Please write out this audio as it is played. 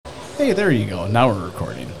Hey, there you go. Now we're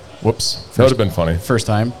recording. Whoops. That would have been funny. First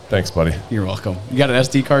time. Thanks, buddy. You're welcome. You got an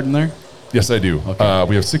SD card in there? Yes, I do. Okay.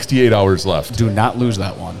 We have 68 hours left Do not lose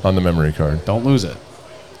that one. on the memory card. Don't lose it.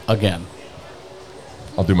 Again.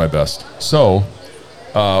 I'll do my best. So,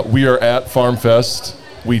 we are at Farm Fest.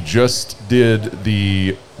 We just did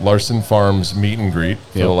the Larson Farms meet and greet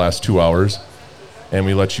for the last 2 hours. And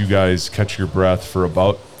we let you guys catch your breath for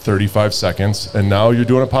about 35 seconds. And now you're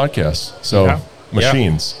doing a podcast. So,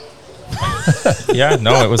 machines. Yeah,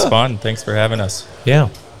 no, it was fun. Thanks for having us. Yeah.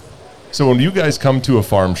 So when you guys come to a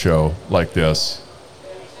farm show like this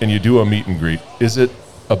and you do a meet and greet, is it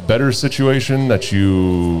a better situation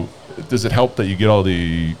does it help that you get all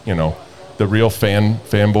the, the real fanboys,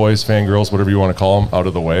 fangirls, whatever you want to call them, out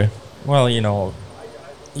of the way? Well, you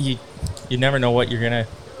never know what you're going to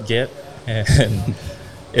get. And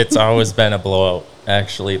it's always been a blowout,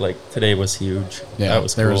 actually. Like, today was huge. Yeah, that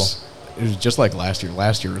was cool. It was just like last year.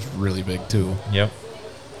 Last year was really big, too. Yep.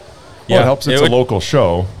 Well, it helps. It's a local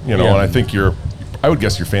show, and I think I would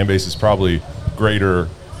guess your fan base is probably greater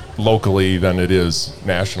locally than it is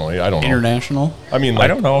nationally. I don't know. International? I mean, I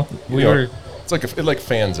don't know. It's like it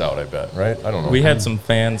fans out, I bet, right? I don't know. We had some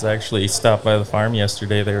fans actually stop by the farm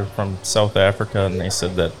yesterday. They were from South Africa, and they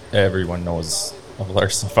said that everyone knows of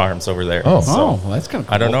Larson Farms over there. Oh, well, that's kind of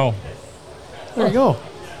cool. I don't know. There you go.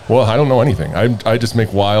 Well, I don't know anything. I just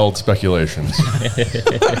make wild speculations.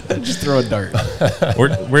 Just throw a dart.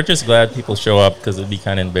 We're just glad people show up, because it'd be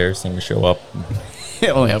kind of embarrassing to show up. You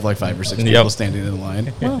only have like 5 or 6 people standing in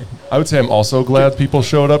line. Well, I would say I'm also glad people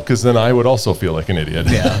showed up, because then I would also feel like an idiot.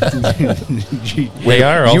 yeah. They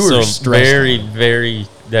are You were also stressed very, out. very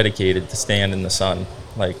dedicated to stand in the sun.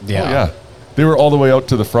 Like, Yeah. Oh, yeah. They were all the way out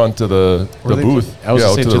to the front of the booth. I was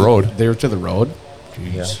out to the road. They were to the road?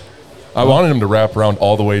 yeah. Jeez. I wanted them to wrap around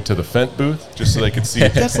all the way to the Fent booth, just so they could see.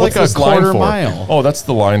 That's what's like a this line quarter for? mile. Oh, that's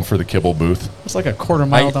the line for the kibble booth. It's like a quarter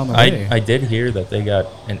mile down the way. I did hear that they got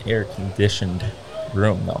an air-conditioned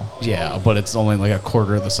room, though. Yeah, but it's only like a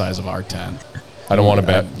quarter of the size of our tent. I don't want to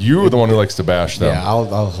bash. You're the one who likes to bash them. Yeah,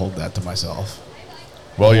 I'll hold that to myself.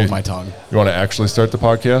 Well, Hold my tongue. You want to actually start the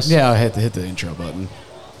podcast? Yeah, I had to hit the intro button.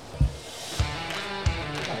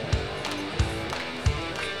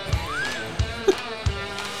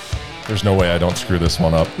 There's no way I don't screw this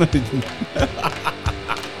one up.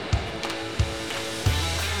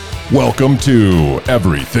 Welcome to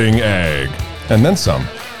Everything Ag, and then some,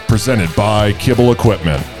 presented by Kibble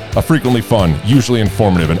Equipment, a frequently fun, usually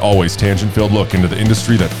informative, and always tangent-filled look into the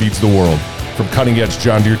industry that feeds the world. From cutting-edge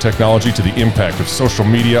John Deere technology to the impact of social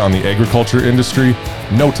media on the agriculture industry,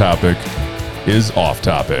 no topic is off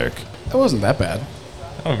topic. It wasn't that bad.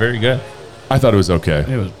 Oh, very good. I thought it was okay.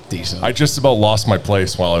 It was decent. I just about lost my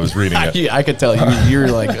place while I was reading it. I could tell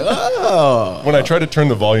you're like, oh. When I try to turn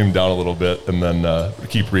the volume down a little bit and then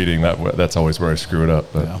keep reading, that's always where I screw it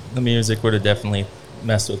up. But. Yeah. The music would have definitely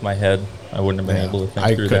messed with my head. I wouldn't have been able to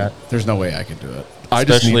think through that. There's no way I could do it. I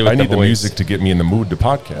need the music to get me in the mood to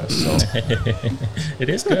podcast. So. It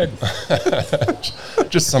is good.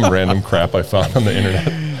 Just some random crap I found on the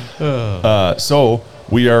internet. So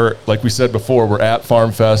we are, like we said before, we're at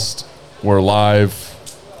Farm Fest. We're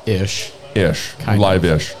live-ish.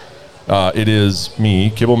 Live-ish. It is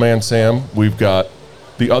me, Kibbleman Sam. We've got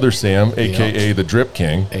the other Sam, a.k.a. the Drip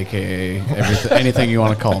King. A.k.a. anything you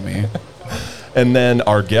want to call me. And then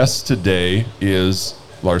our guest today is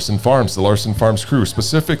Larson Farms, the Larson Farms crew,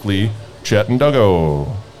 specifically Chet and Dougo.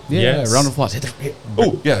 Yeah, Yes. round of applause.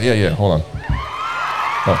 Oh, yeah. Hold on.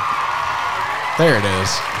 Oh. There it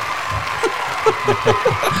is.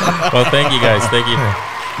 Well, thank you guys. Thank you.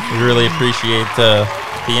 We really appreciate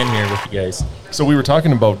being here with you guys. So we were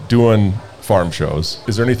talking about doing farm shows.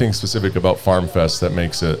 Is there anything specific about Farm Fest that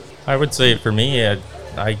makes it? I would say for me,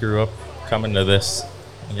 I grew up coming to this,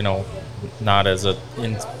 not as an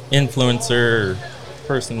influencer or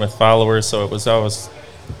person with followers, so it was always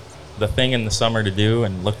the thing in the summer to do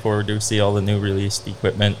and look forward to see all the new released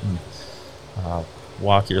equipment and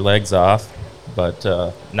walk your legs off. But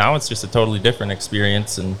now it's just a totally different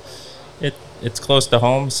experience, and it's close to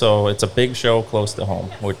home, so it's a big show close to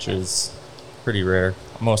home, which is pretty rare.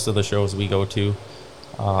 Most of the shows we go to,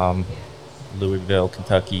 Louisville,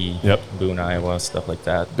 Kentucky, Boone, Iowa, stuff like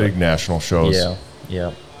that. Big national shows.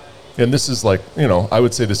 Yeah. And this is like, I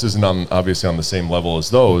would say this isn't obviously on the same level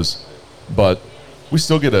as those, but we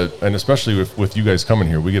still get and especially with you guys coming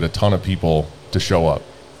here, we get a ton of people to show up.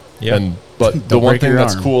 Yeah. But the one thing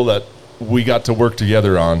that's cool that we got to work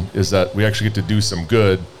together on is that we actually get to do some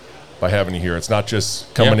good by having you here. It's not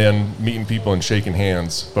just coming in, meeting people and shaking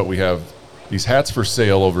hands, but we have these hats for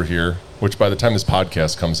sale over here, which by the time this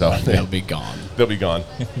podcast comes out, they'll be gone. They'll be gone.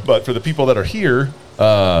 But for the people that are here,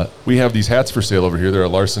 We have these hats for sale over here. There are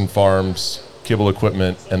Larson Farms, Kibble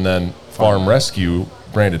Equipment, and then Farm Rescue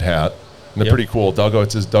branded hat. And they're pretty cool. Dougo,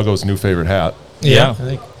 it says Dougo's new favorite hat. Yeah. I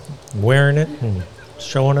think wearing it and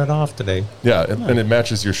showing it off today. Yeah, and it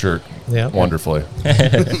matches your shirt wonderfully. So,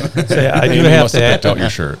 I do Amy have must to have picked out your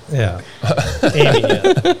shirt. Yeah.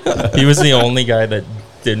 Amy, He was the only guy that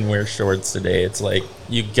didn't wear shorts today. It's like,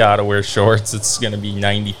 you gotta wear shorts. It's gonna be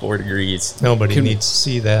 94 degrees. Nobody needs to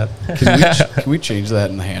see that. Can we change that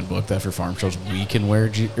in the handbook that for farm shows we can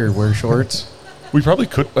wear wear shorts? We probably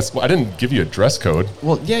could. I didn't give you a dress code.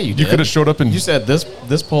 Well, yeah, you did. You could have showed up in. You said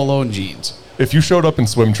this polo and jeans. If you showed up in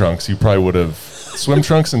swim trunks, you probably would have. Swim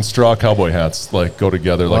trunks and straw cowboy hats like go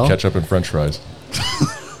together like ketchup and French fries.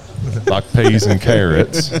 Like peas and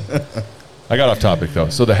carrots. I got off topic though.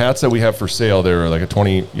 So the hats that we have for sale, they're like a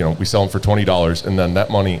 20. We sell them for $20, and then that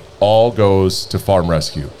money all goes to Farm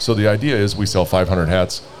Rescue. So the idea is we sell 500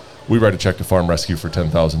 hats. We write a check to Farm Rescue for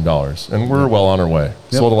 $10,000, and we're well on our way.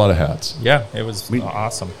 Yep. Sold a lot of hats. Yeah, it was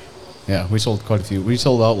awesome. Yeah, we sold quite a few. We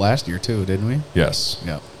sold out last year too, didn't we? Yes.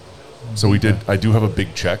 Yeah. So we did. I do have a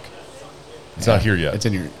big check. It's not here yet. It's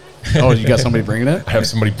in your. Oh, you got somebody bringing it? I have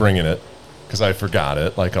somebody bringing it because I forgot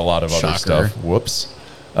it, like a lot of other stuff. Whoops.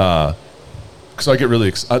 So I get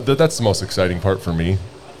really that's the most exciting part for me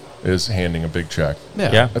is handing a big check.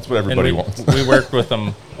 Yeah. That's what everybody wants. We worked with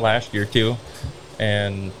them last year too,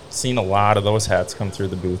 and seen a lot of those hats come through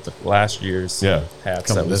the booth. Last year's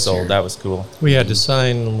hats that we sold. Year. That was cool. We had to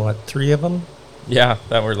sign, 3 of them? Yeah,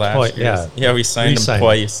 that were last year. Yeah, we signed them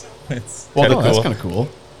twice. It's cool. That's kind of cool.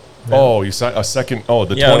 Oh, you signed a second. Oh,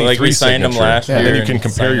 the 23 like we signed signature. them last year. And then you can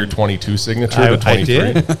compare your 22 signature to 23.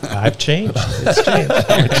 I did. I've changed. It's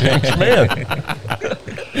changed. Man.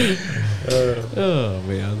 Oh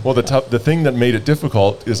man. Well, the thing that made it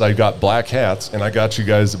difficult is I got black hats and I got you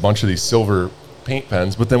guys a bunch of these silver paint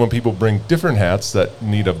pens. But then when people bring different hats that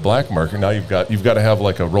need a black marker, now you've got to have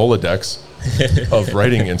like a Rolodex of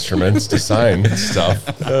writing instruments to sign stuff.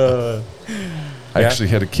 I actually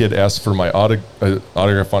had a kid ask for my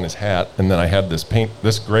autograph on his hat, and then I had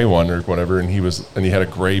this gray one or whatever, and he had a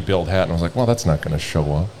gray billed hat, and I was like, well, that's not going to show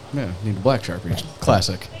up. Yeah, need a black Sharpie.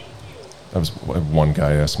 Classic. That was one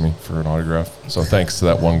guy asked me for an autograph, so thanks to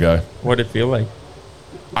that one guy. What did it feel like?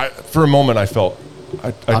 For a moment, I felt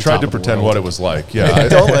I tried to pretend what it was like. Yeah,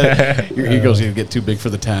 Don't let your ego's gonna get too big for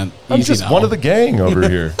the tent. I'm just one of the gang over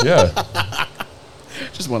here. Yeah.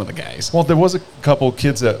 Just one of the guys. Well, there was a couple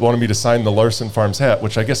kids that wanted me to sign the Larson Farms hat,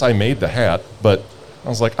 which I guess I made the hat, but I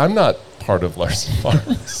was like, I'm not part of Larson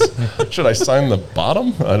Farms. Should I sign the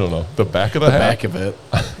bottom? I don't know. The back of the hat? Back of it.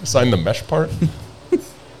 Sign the mesh part?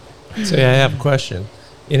 So I have a question.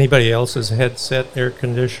 Anybody else's headset, air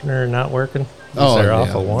conditioner not working? They're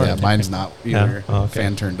off of warranty? Yeah, mine's not either. Yeah? Okay.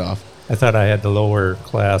 Fan turned off. I thought I had the lower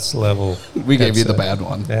class level. We gave you the headset. bad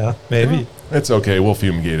one. Yeah, maybe. It's okay. We'll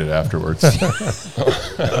fumigate it afterwards.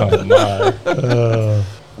 Oh my.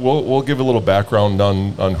 We'll give a little background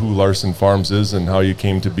on who Larson Farms is and how you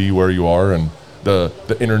came to be where you are and the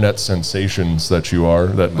internet sensations that you are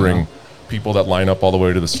that bring people that line up all the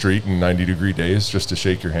way to the street in 90-degree days just to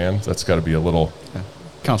shake your hand. That's got to be a little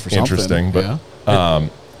Counts for interesting. Something.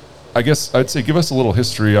 But I guess I'd say give us a little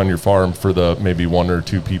history on your farm for the maybe one or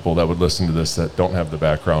two people that would listen to this that don't have the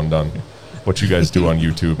background on what you guys do on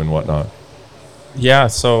YouTube and whatnot. Yeah,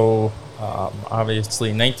 so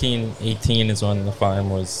obviously 1918 is when the farm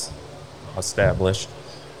was established,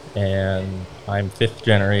 and I'm 5th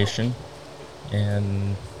generation,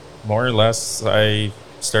 and more or less I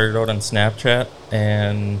started out on Snapchat,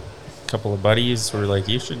 and a couple of buddies were like,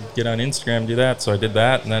 you should get on Instagram, do that, so I did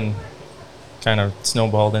that, and then kind of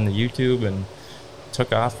snowballed into YouTube and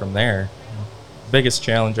took off from there. Biggest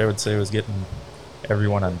challenge I would say was getting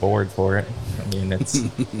everyone on board for it. I mean, it's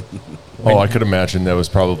I could imagine that was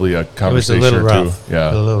probably a It was conversation a little or rough. two.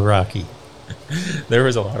 Yeah, A little rocky. there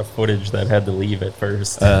was a lot of footage that had to leave at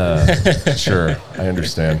first. sure, I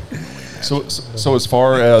understand. So as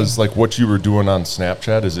far as like what you were doing on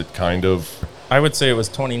Snapchat, is it kind of? I would say it was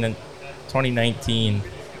 2019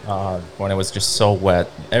 when it was just so wet.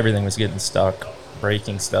 Everything was getting stuck,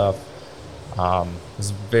 breaking stuff. It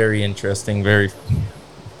was very interesting,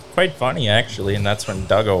 quite funny actually, and that's when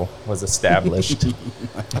Dougo was established.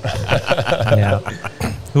 Yeah.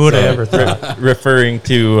 Who would have ever thought? Referring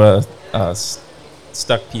to a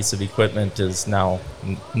stuck piece of equipment is now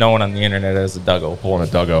known on the internet as a Dougo. Pulling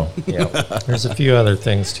a Dougo. Yeah. There's a few other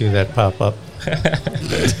things too that pop up.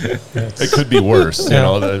 It could be worse. You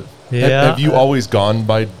know. Yeah. Have you always gone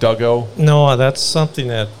by Dougo? No, that's something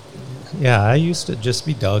that. Yeah, I used to just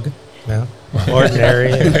be Doug. Yeah.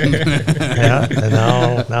 Ordinary. And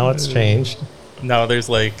now it's changed. Now there's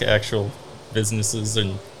like actual businesses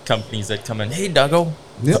and companies that come in. Hey, Dougo.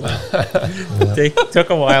 Yep. Took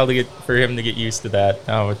a while for him to get used to that.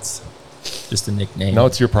 Now it's just a nickname. Now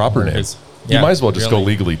it's your proper name. You might as well just go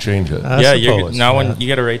legally change it. I Yeah, suppose, now when you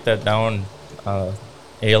got to write that down,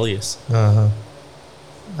 alias.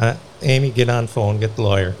 Amy, get on phone, get the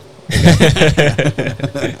lawyer.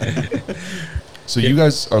 So you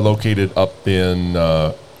guys are located up in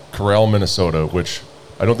Corral, Minnesota, which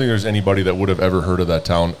I don't think there's anybody that would have ever heard of that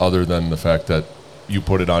town other than the fact that you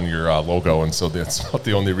put it on your logo, and so that's not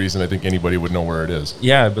the only reason I think anybody would know where it is.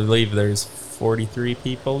 Yeah, I believe there's 43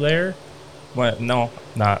 people there. Well, no,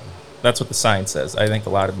 not. That's what the sign says. I think a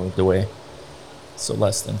lot have moved away. So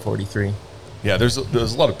less than 43. Yeah, there's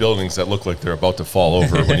a lot of buildings that look like they're about to fall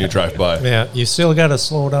over when you drive by. Yeah, you still got to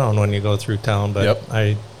slow down when you go through town, but Yep.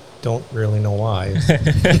 I don't really know why.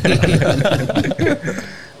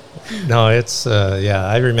 No, it's,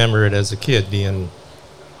 I remember it as a kid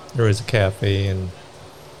there was a cafe and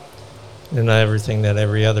everything that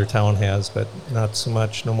every other town has, but not so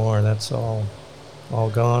much no more. That's all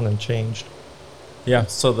gone and changed. Yeah,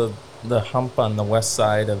 so the hump on the west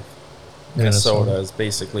side of Minnesota is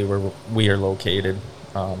basically where we are located,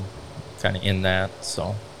 kind of in that.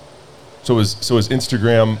 So is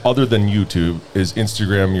Instagram, other than YouTube, is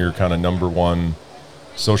Instagram your kind of number one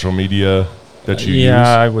social media that you use?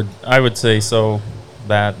 Yeah, I would say so.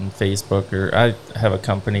 That and Facebook, or I have a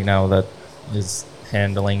company now that is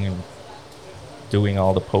handling and doing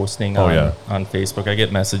all the posting on Facebook. I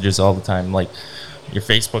get messages all the time like, your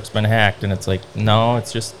Facebook's been hacked, and it's like, no,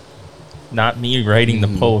 it's just not me writing the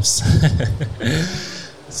posts.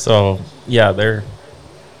 So yeah, they're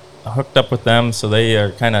hooked up with them, so they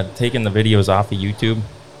are kind of taking the videos off of YouTube,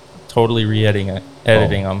 totally re-editing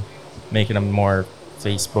them, making them more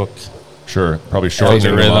Facebook. Sure, probably shortening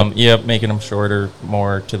them Rhythm. up. Yep, making them shorter,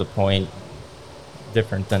 more to the point,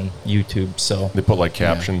 different than YouTube. So They put like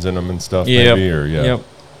captions in them and stuff, Yep. maybe, or Yep.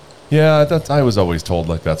 Yeah, I was always told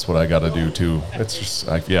like that's what I got to do too. It's just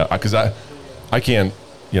because I can't,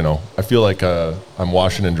 I feel like I'm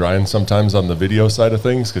washing and drying sometimes on the video side of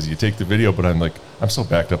things because you take the video, but I'm so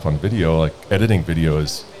backed up on video. Like editing video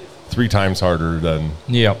is 3 times harder than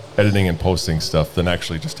editing and posting stuff than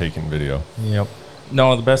actually just taking video. Yep.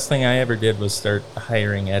 No, the best thing I ever did was start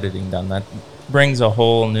hiring editing done. That brings a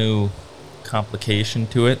whole new complication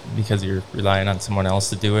to it because you're relying on someone else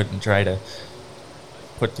to do it and try to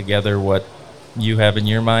put together what you have in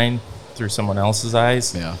your mind through someone else's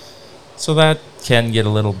eyes. Yeah. So that can get a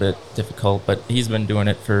little bit difficult, but he's been doing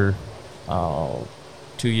it for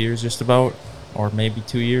 2 years just about, or maybe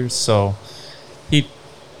 2 years. So he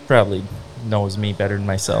probably knows me better than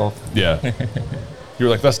myself. Yeah. You're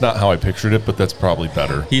like, that's not how I pictured it, but that's probably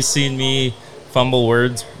better. He's seen me fumble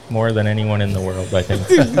words more than anyone in the world, I think.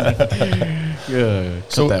 Yeah.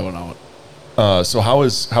 Cut that one out. So how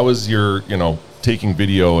is your, taking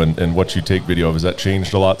video and what you take video of, has that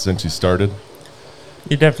changed a lot since you started?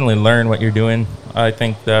 You definitely learn what you're doing. I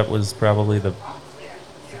think that was probably the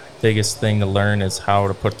biggest thing to learn is how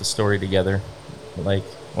to put the story together. Like,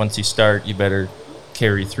 once you start, you better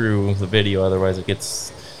carry through the video, otherwise it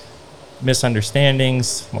gets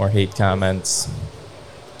misunderstandings, more hate comments,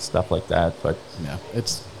 stuff like that. But yeah,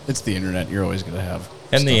 it's the internet. You're always going to have.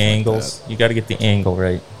 And the stuff angles. like You got to get the angle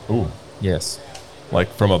right. Ooh. Yes. Like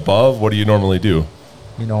from above, what do you normally do?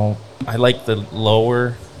 I like the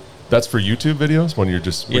lower. That's for YouTube videos when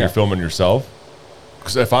you're filming yourself?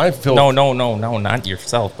 Because if I film... No, not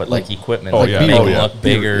yourself, but like equipment. Oh, yeah. Make Oh, them yeah. look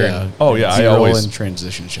bigger. Yeah. Oh, yeah. Zero and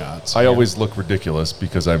transition shots. I always look ridiculous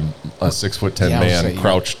because I'm a 6'10" Yeah, I was man saying,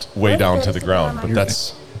 crouched way down to the ground. But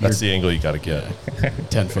that's the angle you got to get.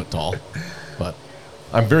 10 foot tall. But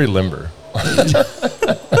I'm very limber.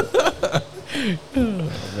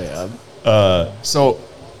 man. So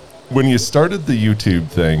when you started the YouTube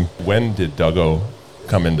thing, when did Dougo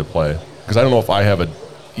come into play? Because I don't know if I have a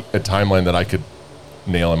timeline that I could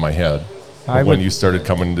nail in my head. When you started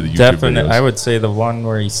coming into the YouTube videos. I would say the one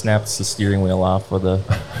where he snaps the steering wheel off with a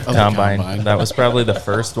combine. That was probably the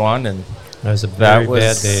first one, and That was a very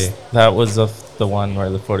bad day. That was the one where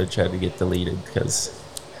the footage had to get deleted because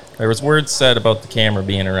there was words said about the camera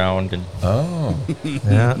being around, and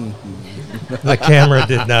Yeah. The camera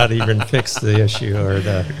did not even fix the issue or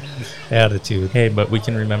the attitude. hey, but we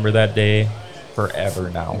can remember that day forever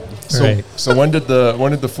now. Right. So when did the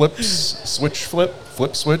flip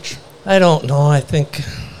switch? I don't know. I think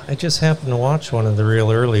I just happened to watch one of the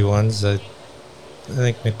real early ones. I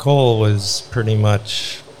think Nicole was pretty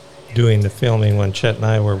much doing the filming when Chet and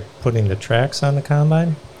I were putting the tracks on the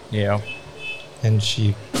combine, Yeah. and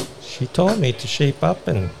she told me to shape up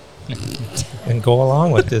and go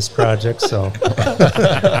along with this project. So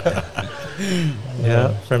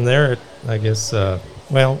Yeah, from there, I guess,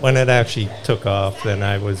 well, when it actually took off, then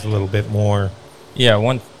I was a little bit more. Yeah,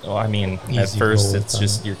 I mean, at Easy first goal it's with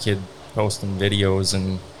just that. your kid posting videos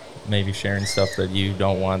and maybe sharing stuff that you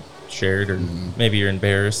don't want shared, or maybe you're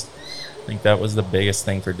embarrassed. I think that was the biggest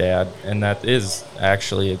thing for Dad, and that is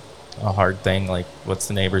actually a hard thing. Like, what's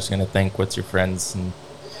the neighbors going to think? What's your friends? And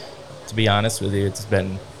to be honest with you, it's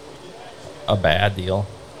been a bad deal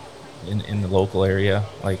in the local area.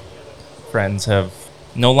 Like, friends have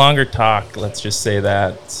no longer talk, let's just say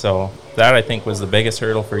that. So that, I think, was the biggest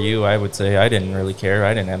hurdle for you. I would say I didn't really care.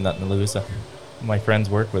 I didn't have nothing to lose. My friends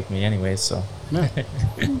work with me anyway, so.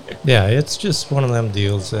 Yeah, it's just one of them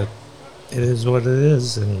deals that it is what it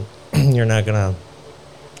is, and you're not going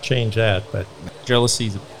to change that. But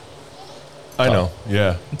Jealousy's, I know.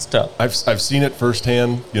 Yeah. it's tough. I've seen it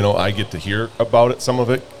firsthand. You know, I get to hear about it, some of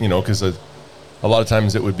it, you know, because a lot of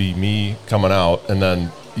times it would be me coming out, and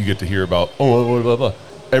then you get to hear about, oh, blah, blah, blah.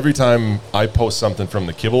 Every time I post something from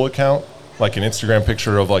the Kibble account, like an Instagram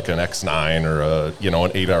picture of like an X9 or an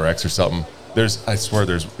 8RX or something, I swear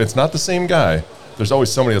it's not the same guy. There's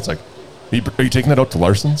always somebody that's like, are you taking that out to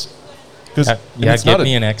Larson's? Yeah, get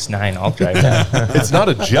me an X9. I'll drive that. It's not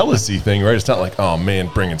a jealousy thing, right? It's not like, oh man,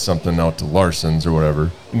 bringing something out to Larson's or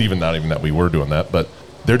whatever. And not even that we were doing that, but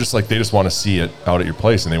they're just like, they just want to see it out at your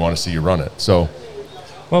place and they want to see you run it. So,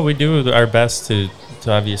 Well, we do our best to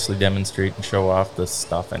obviously demonstrate and show off this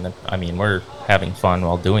stuff. And I mean, we're having fun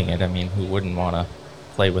while doing it. I mean, who wouldn't want to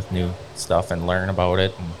play with new stuff and learn about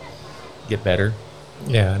it and get better?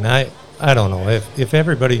 yeah, and I don't know if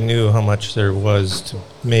everybody knew how much there was to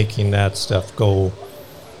making that stuff go.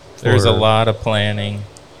 There's a for- lot of planning.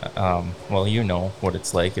 Well, you know what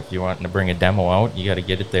it's like if you're wanting to bring a demo out. You got to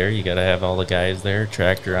get it there. You got to have all the guys there,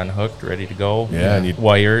 tractor unhooked, ready to go. Yeah, and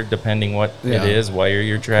wire, depending what Yeah. it is, wire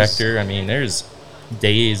your tractor. I mean, there's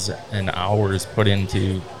days and hours put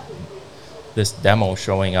into this demo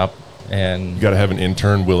showing up, and you got to have an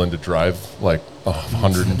intern willing to drive like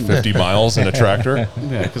 150 miles in a tractor.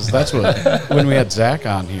 Yeah, because that's what, when we had Zach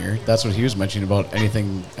on here, that's what he was mentioning about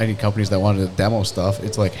any companies that wanted to demo stuff.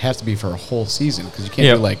 It's like, it has to be for a whole season, because you can't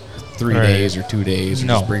Yep. do like 3 Right. days or 2 days or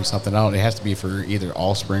No. just bring something out. It has to be for either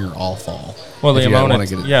all spring or all fall. well, If the you amount wanna of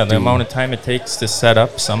get it the done. amount of time it takes to set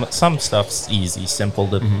up some stuff's easy, simple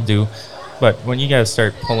to do, but when you guys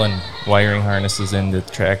start pulling wiring harnesses into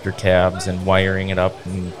tractor cabs and wiring it up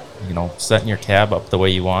and setting your cab up the way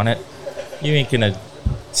you want it, you ain't gonna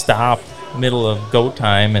stop middle of go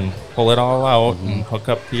time and pull it all out and hook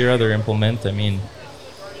up to your other implement. I mean,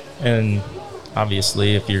 and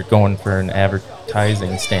obviously if you're going for an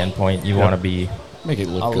advertising standpoint, you want to be Make it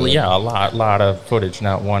look good. a lot of footage,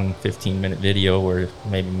 not one 15-minute video where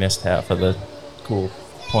maybe missed half of the cool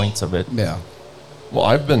points of it. Yeah. Well,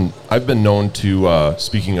 I've been known to,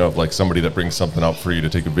 speaking of like somebody that brings something out for you to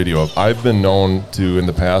take a video of, I've been known to in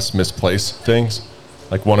the past misplace things,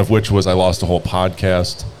 like one of which was I lost a whole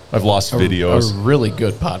podcast. I've lost videos. A really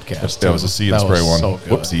good podcast. That was a See and That Spray was one. so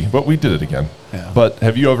good. Whoopsie, but we did it again. Yeah. But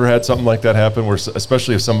have you ever had something like that happen, where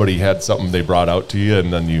especially if somebody had something they brought out to you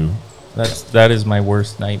and then you? That is my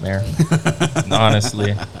worst nightmare,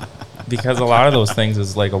 honestly, because a lot of those things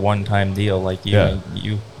is like a one-time deal. Like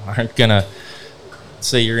you aren't gonna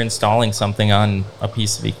say you're installing something on a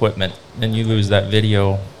piece of equipment and you lose that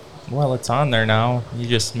video. Well, it's on there now. You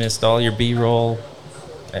just missed all your B-roll.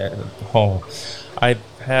 I've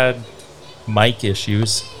had mic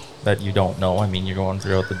issues that you don't know. I mean, you're going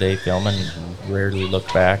throughout the day filming, and rarely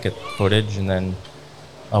look back at footage, and then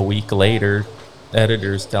a week later,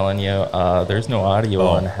 editor's telling you there's no audio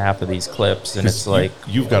on half of these clips, and it's like,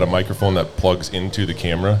 you've got a microphone that plugs into the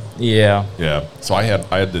camera. yeah, Yeah. So I had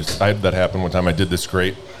that happen one time. I did this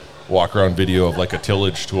great walk around video of like a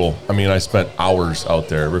tillage tool. I mean, I spent hours out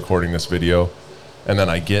there recording this video, and then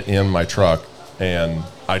I get in my truck and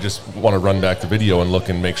I just want to run back the video and look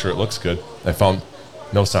and make sure it looks good. I found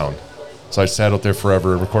no sound. So I sat out there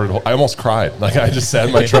forever, recorded. I almost cried. Like, I just sat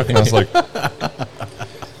in my truck and I was like,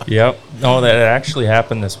 yep. No, that actually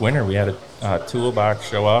happened this winter. We had a toolbox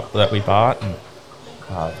show up that we bought, and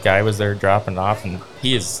the guy was there dropping off, and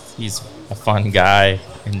he's a fun guy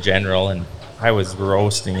in general, and I was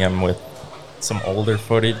roasting him with some older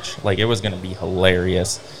footage. Like, it was going to be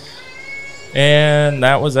hilarious. And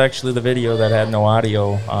that was actually the video that had no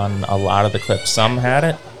audio on a lot of the clips. Some had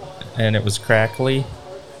it, and it was crackly.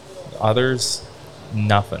 Others,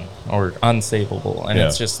 nothing, or unsavable. And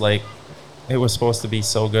it's just like, it was supposed to be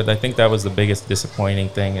so good. I think that was the biggest disappointing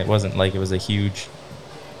thing. It wasn't like it was a huge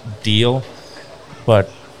deal, but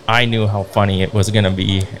I knew how funny it was going to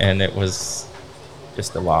be, and it was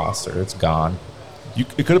just a loss, or it's gone.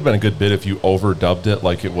 It could have been a good bit if you overdubbed it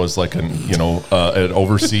like it was like an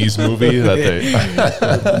overseas movie that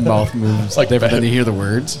they Mouth moves Like different than that. you hear the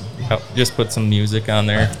words. Just put some music on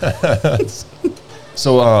there.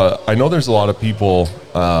 So I know there's a lot of people,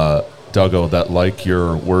 Dougo, that like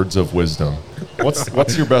your words of wisdom.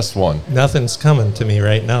 What's your best one? Nothing's coming to me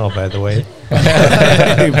right now, by the way.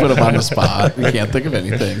 You put them on the spot. We can't think of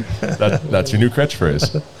anything. That's your new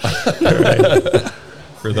catchphrase.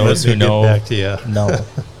 For those Let who me get know, back to you. no.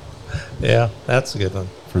 Yeah, that's a good one.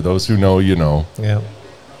 For those who know, you know. Yeah.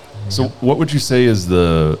 So what would you say is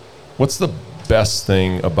what's the best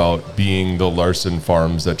thing about being the Larson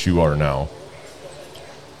Farms that you are now?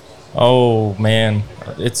 Oh man,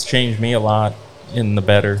 it's changed me a lot in the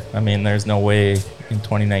better. I mean, there's no way in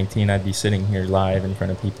 2019 I'd be sitting here live in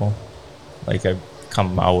front of people. Like, I've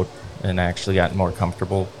come out and actually gotten more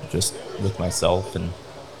comfortable just with myself, and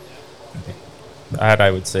that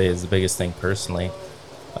I would say is the biggest thing personally.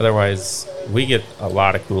 Otherwise, we get a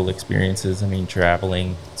lot of cool experiences. I mean,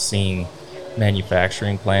 traveling, seeing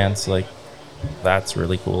manufacturing plants, like that's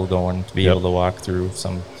really cool going to be Yep. able to walk through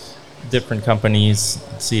some different companies,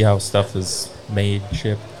 see how stuff is made,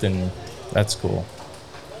 shipped, and that's cool.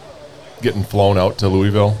 Getting flown out to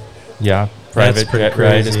Louisville? Yeah, private pretty jet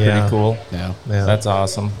ride is crazy, pretty yeah. cool. Yeah. Yeah. That's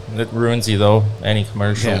awesome. It ruins you though. Any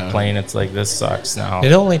commercial Yeah. plane, it's like, this sucks now.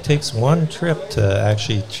 It only takes one trip to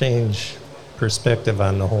actually change perspective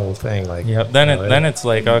on the whole thing. Like, Yeah, then you know, then it's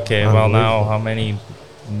like, okay, well now Unbelievable. how many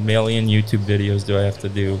million YouTube videos do I have to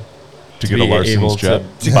do To get a be able Larson's jet?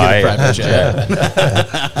 to buy a private jet?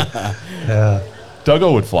 yeah.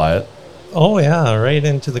 Dougo would fly it. Oh yeah, right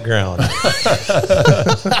into the ground.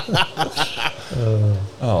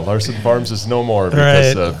 Oh, Larson Farms is no more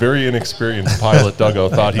because Right. a very inexperienced pilot, Dougo,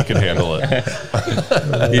 thought he could handle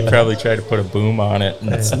it. He'd probably try to put a boom on it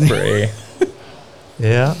and spray.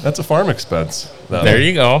 Yeah. That's a farm expense. There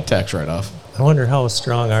you go. Tax write-off. I wonder how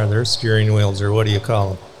strong are their steering wheels, or what do you call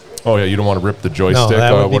them? Oh, yeah, you don't want to rip the No, joystick.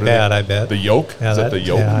 that would be what are they- bad. I bet. The yoke? Yeah, Is that the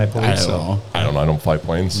yoke? Yeah, I I believe don't so. know. I don't know. I don't fly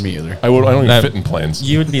planes. Me either. I don't even That- fit in planes.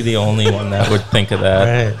 You would be the only one that would think of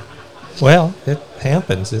that. Right. Well, it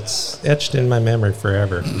happens. It's etched in my memory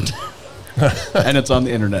forever. And it's on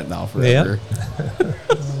the internet now forever.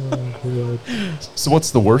 So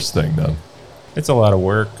what's the worst thing then? It's a lot of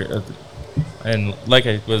work. And like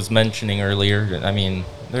I was mentioning earlier, I mean,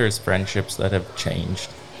 there's friendships that have changed.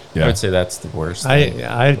 Yeah. I would say that's the worst thing.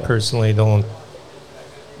 I personally don't.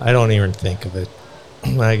 I don't even think of it.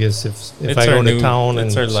 I guess if It's I our go to new- town and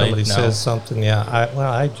it's our life somebody now. says something, yeah,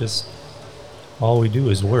 I just all we do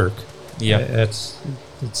is work. Yeah. It's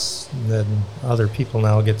then other people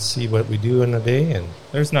now get to see what we do in a day, and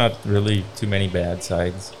There's not really too many bad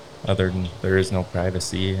sides, other than there is no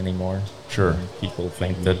privacy anymore. Sure. People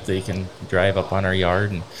think that they can drive up on our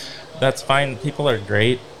yard, and that's fine. People are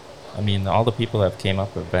great. I mean, all the people that came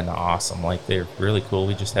up have been awesome. Like, they're really cool.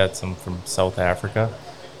 We just had some from South Africa,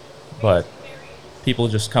 but people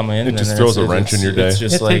just come in. It and just it's- throws a it's- wrench in your day. It's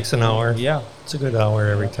just it like, takes an hour. yeah. It's a good hour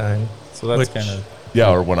every time. So that's Which- kind of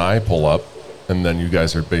Yeah, or when I pull up and then you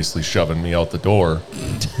guys are basically shoving me out the door.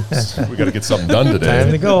 We got to get something done Time to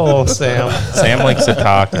today. go, Sam. Sam likes to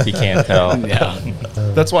talk, if you can't tell. Yeah.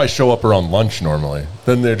 That's why I show up around lunch normally.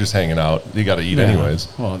 Then they're just hanging out. You got to eat anyways.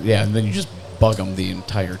 Well, yeah, and then you just bug them the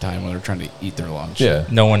entire time when they're trying to eat their lunch. Yeah.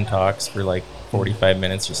 No one talks for like 45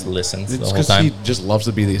 minutes, just listens It's the whole because time. he just loves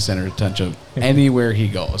to be the center of attention anywhere he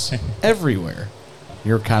goes. Everywhere.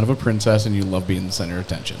 You're kind of a princess and you love being the center of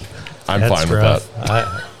attention. I'm That's fine with rough.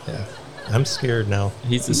 that. I'm scared now.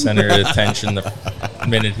 He's the center of attention the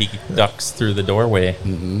minute he ducks through the doorway.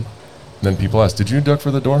 Then people ask, "Did you duck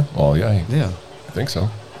for the door?" Oh, yeah, Yeah. I think so.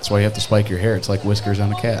 That's why you have to spike your hair. It's like whiskers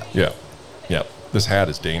on a cat. Yeah. Yeah. This hat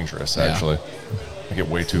is dangerous, Yeah. actually. I get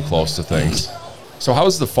way too close to things. So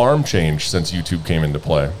how's the farm changed since YouTube came into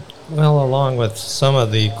play? Well, along with some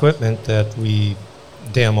of the equipment that we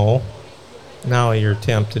demo, now you're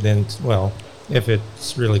tempted into, well, if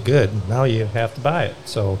it's really good, now you have to buy it.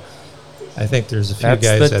 So I think there's a few That's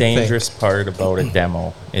guys the that dangerous part about a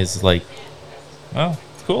demo is like, oh,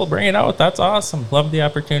 cool, bring it out. That's awesome. Love the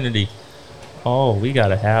opportunity. Oh, we got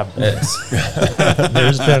to have this. think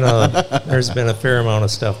there's been a fair amount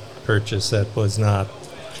of stuff purchased that was not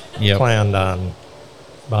Yep. planned on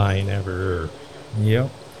buying ever.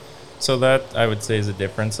 Yep. So that, I would say, is a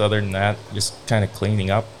difference. Other than that, just kind of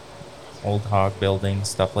cleaning up old hog buildings,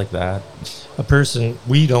 stuff like that.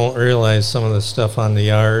 We don't realize some of the stuff on the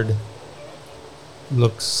yard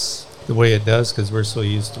looks the way it does because we're so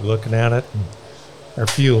used to looking at it. Our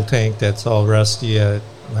fuel tank that's all rusty.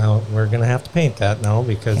 Well, we're gonna have to paint that now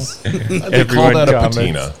because They call Everyone that a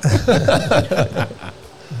comments. patina.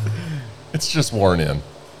 It's just worn in.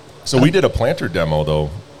 So we did a planter demo, though,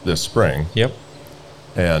 this spring. Yep.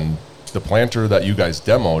 And the planter that you guys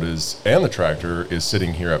demoed and the tractor is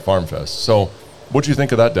sitting here at Farm Fest. So what'd you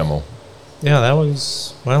think of that demo? Yeah, that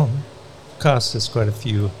was, well, cost us quite a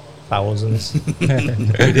few thousands. We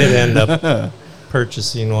did end up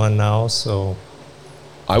purchasing one now, so.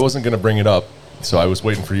 I wasn't going to bring it up, so I was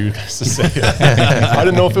waiting for you guys to say it. I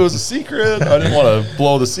didn't know if it was a secret. I didn't want to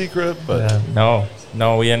blow the secret, but. Yeah.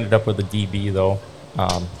 No, we ended up with a DB, though.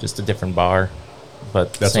 Just a different bar,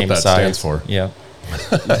 but That's same what that size. stands for. Yeah.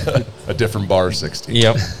 A different bar 60.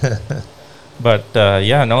 Yep. But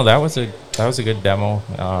yeah, no, that was a good demo.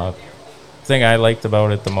 Thing I liked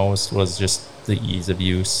about it the most was just the ease of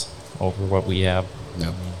use over what we have.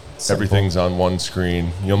 Yep. Simple. Everything's on one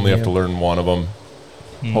screen. You only have to learn one of them.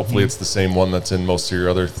 Hopefully it's the same one that's in most of your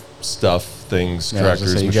other stuff, things, Yeah, I was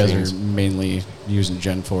tractors, gonna say, you machines. guys are mainly using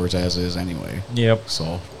Gen 4s as is anyway. Yep.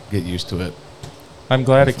 So get used to it. I'm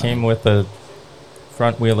glad it came with a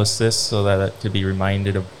front wheel assist so that it could be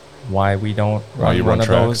reminded of why we don't Why you run one run of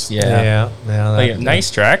tracks. those. Yeah. Like, that-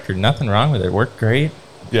 nice tractor, nothing wrong with it. Worked great.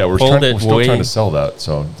 Yeah, we're Pulled it still way- trying to sell that.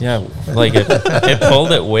 So Yeah, like it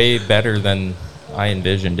pulled it way better than I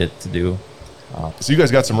envisioned it to do. So you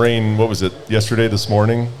guys got some rain, what was it, yesterday, this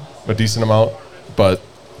morning? A decent amount. But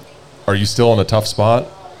are you still in a tough spot?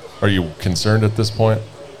 Are you concerned at this point?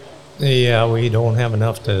 Yeah, we don't have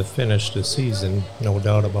enough to finish the season, no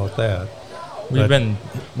doubt about that. We've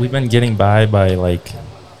been getting by like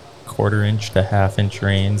 1/4 inch to 1/2 inch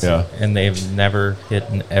rains, Yeah. and they've never hit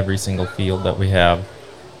in every single field that we have.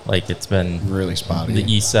 Like it's been Really spotty.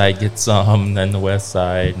 the east side gets some, then the west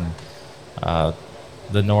side, and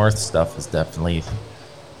the north stuff is definitely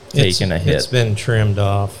taking a hit. It's been trimmed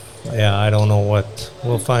off. Yeah, I don't know what,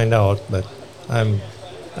 we'll find out, but I'm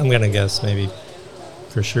going to guess maybe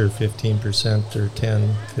for sure 15% or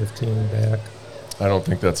 10, 15 back. I don't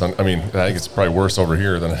think that's, I think it's probably worse over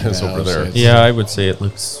here than it is Yeah, I over would say there. it's- Yeah, I would say it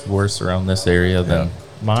looks worse around this area than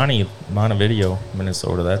Yeah. Montevideo,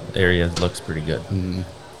 Minnesota. That area looks pretty good. Mhm.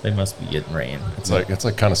 They must be getting rain. It's like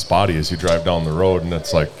kind of spotty as you drive down the road, and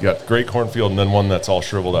it's like you got great cornfield and then one that's all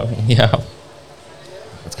shriveled up. Yeah.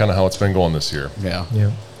 That's kind of how it's been going this year. Yeah.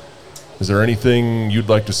 Yeah. Is there anything you'd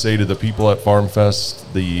like to say to the people at Farm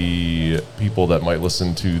Fest, the people that might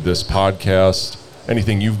listen to this podcast?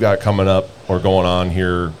 Anything you've got coming up or going on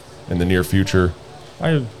here in the near future?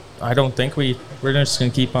 I don't think we're just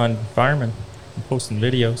gonna keep on farming and posting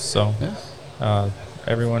videos. So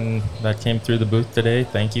everyone that came through the booth today,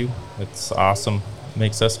 thank you. It's awesome.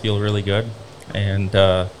 Makes us feel really good, and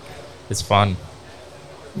it's fun.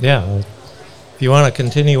 Yeah. If you want to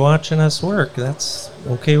continue watching us work, that's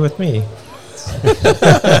okay with me.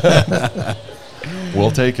 We'll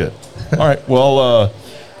take it. All right. Well,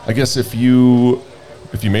 I guess if you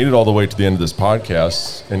made it all the way to the end of this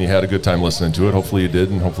podcast and you had a good time listening to it, hopefully you did,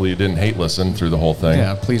 and hopefully you didn't hate listen through the whole thing.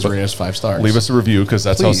 Yeah, please rate us 5 stars. Leave us a review because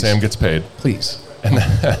that's Please. how Sam gets paid. Please.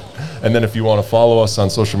 And then if you want to follow us on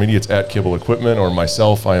social media, it's at Kibble Equipment, or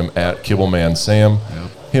myself, I am at Kibbleman Sam. Yeah.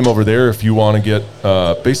 Him over there, if you want to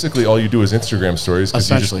get, basically all you do is Instagram stories. 'Cause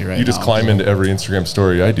Essentially, you just now, climb so. into every Instagram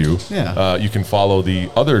story I do. Yeah. You can follow the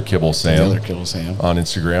other Kibble Sam The other Kibble Sam. on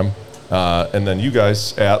Instagram. And then you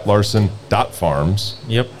guys at Larson.farms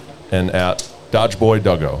Yep. and at Dodgeboy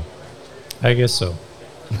Dougo. I guess so.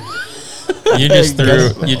 You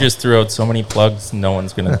just threw out so many plugs. No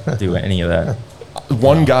one's gonna do any of that.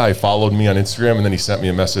 One guy followed me on Instagram, and then he sent me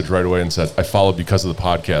a message right away and said, I followed because of the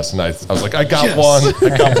podcast. And I was like, I got Yes.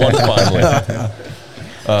 one. I got one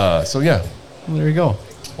finally. So, yeah, Well, there you go.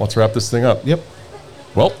 let's wrap this thing up. Yep.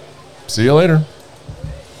 Well, see you later.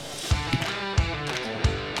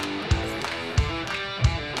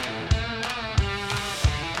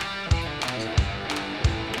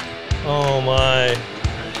 Oh my.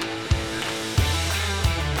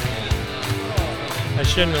 I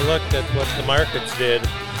shouldn't have looked at what the markets did.